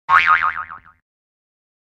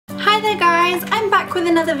Hi there guys, I'm back with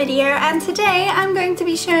another video and today I'm going to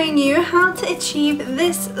be showing you how to achieve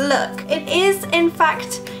this look. It is in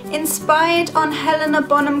fact inspired on Helena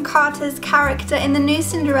Bonham Carter's character in the new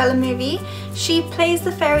Cinderella movie. She plays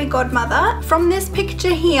the fairy godmother. From this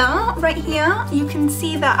picture here, right here, you can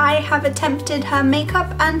see that I have attempted her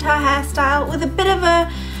makeup and her hairstyle with a bit of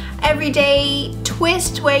a everyday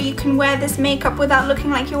twist where you can wear this makeup without looking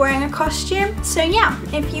like you're wearing a costume. So yeah,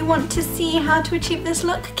 if you want to see how to achieve this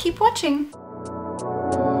look, keep watching.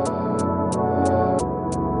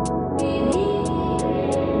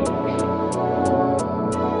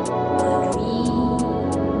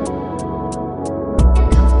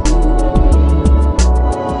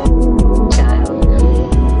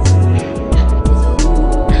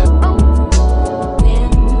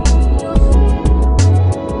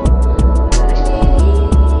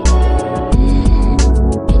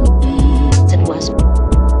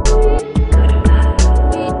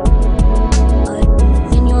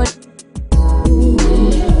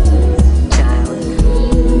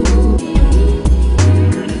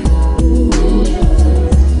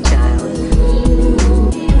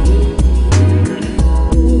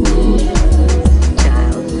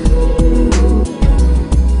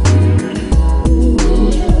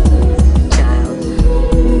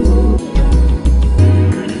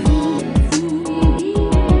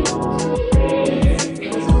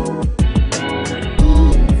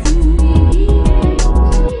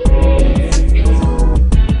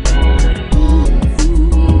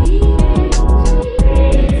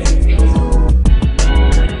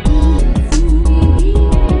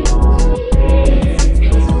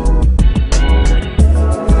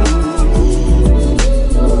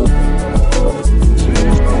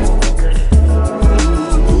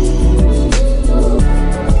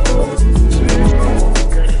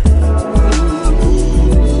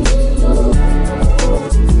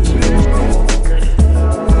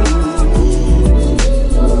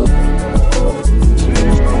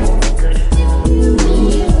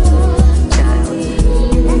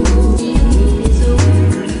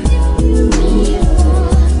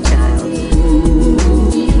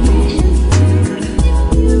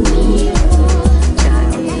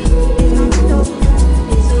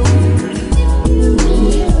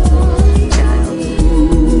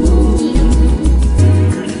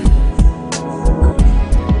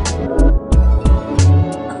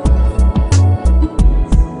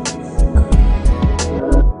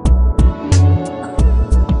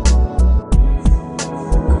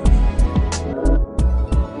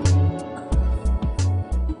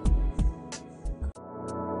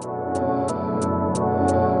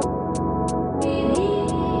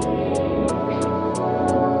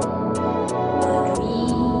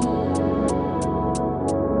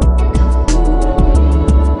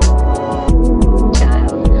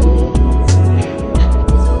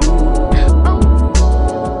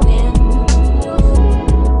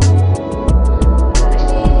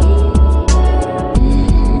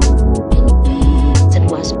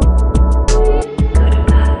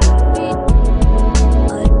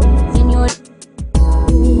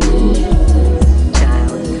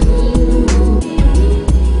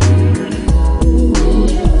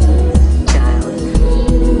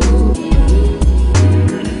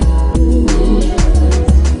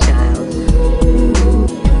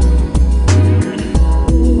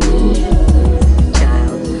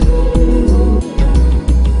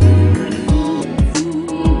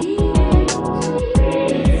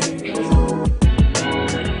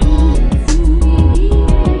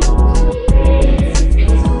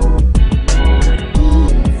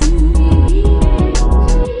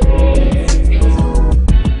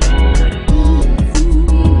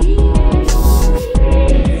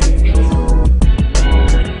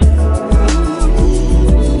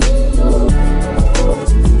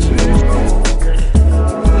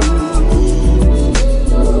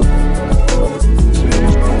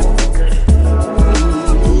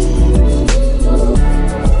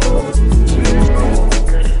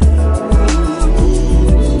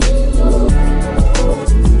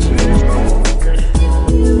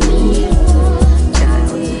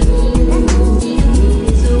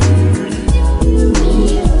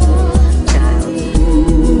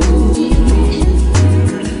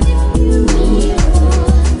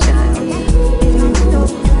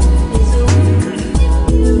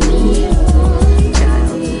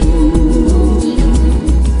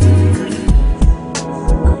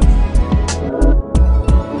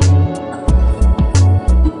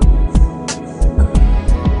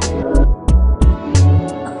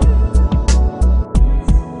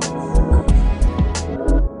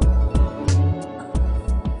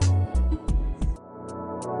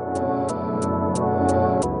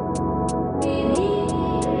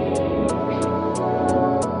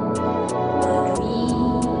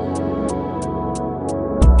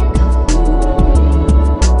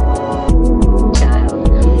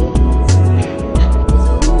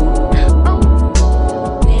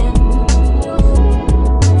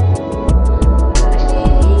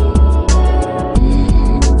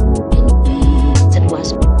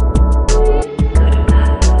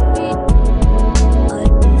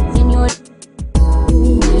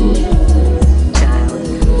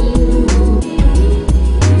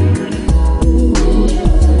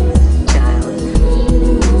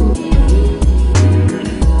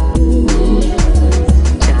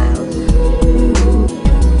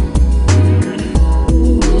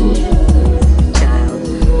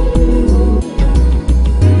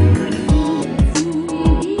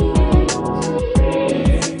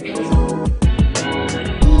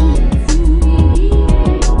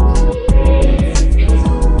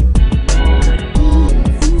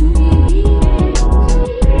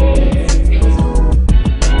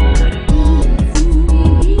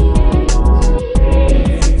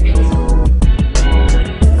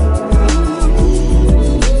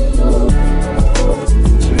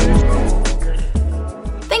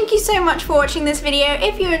 watching this video.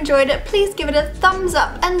 If you enjoyed it, please give it a thumbs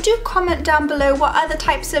up and do comment down below what other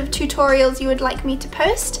types of tutorials you would like me to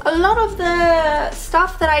post. A lot of the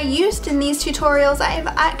stuff that I used in these tutorials, I've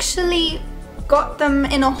actually got them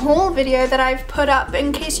in a haul video that I've put up.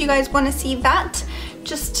 In case you guys want to see that,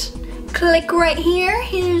 just click right here.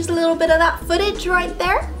 Here's a little bit of that footage right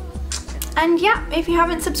there. And yeah, if you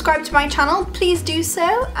haven't subscribed to my channel, please do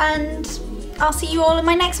so, and I'll see you all in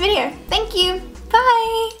my next video. Thank you.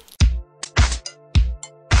 Bye.